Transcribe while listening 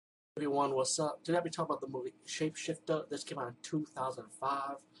everyone, what's up? Today I'll be talking about the movie Shapeshifter. This came out in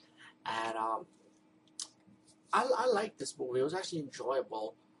 2005, and I like this movie. It was actually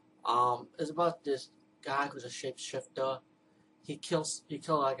enjoyable. It's about this guy who's a shapeshifter. He killed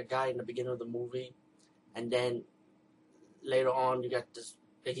like a guy in the beginning of the movie, and then later on you got this.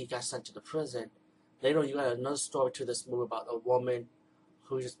 He got sent to the prison. Later on, you got another story to this movie about a woman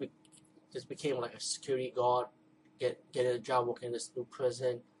who just became like a security guard, getting a job working in this new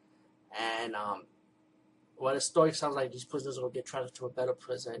prison. And well, the story sounds like these prisoners will get transferred to a better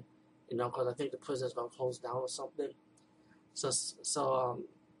prison, because I think the prison is going to close down or something. So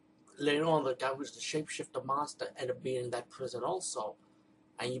later on, the guy who's the shapeshifter monster ended up being in that prison also,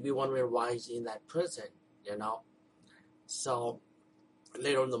 and you'd be wondering why he's in that prison. So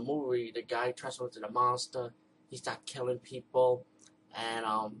later in the movie, the guy transforms into the monster. He starts killing people, and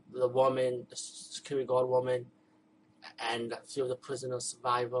the woman, the security guard woman, and a few of the prisoners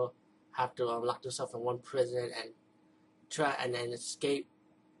survivor have to lock themselves in one prison and try and then escape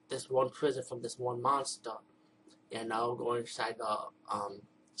this one prison from this one monster. Going inside the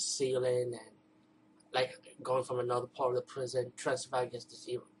ceiling and like going from another part of the prison, trying to survive against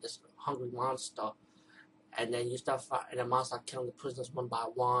this hungry monster. And then and the monster start killing the prisoners one by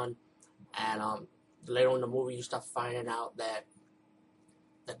one. And later on in the movie, you start finding out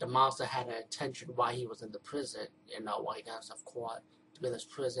that the monster had an intention why he was in the prison. Why he got himself caught to be in this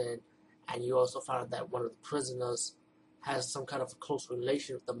prison. And you also find out that one of the prisoners has some kind of a close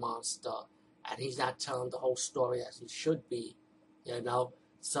relation with the monster, and he's not telling the whole story as he should be.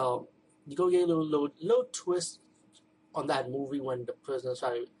 So you go get a little twist on that movie when the prisoner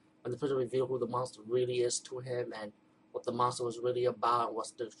revealed who the monster really is to him and what the monster was really about and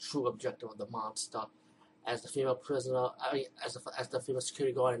what's the true objective of the monster. As the female prisoner, as the female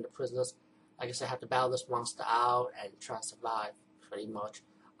security guard and the prisoners, I guess, they have to battle this monster out and try to survive, pretty much.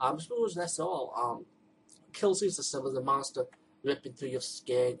 Suppose that's all. Kill scenes are simple. The monster ripping through your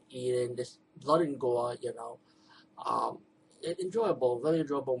skin, eating this blood and gore. Enjoyable, very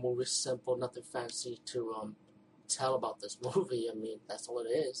enjoyable movie. Simple, nothing fancy to tell about this movie. I mean, that's all it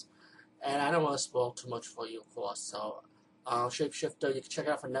is. And I don't want to spoil too much for you, of course. So, Shapeshifter, you can check it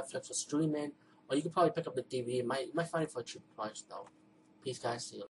out for Netflix for streaming, or you can probably pick up the DVD. You might find it for a cheap price, though. Peace, guys. See you.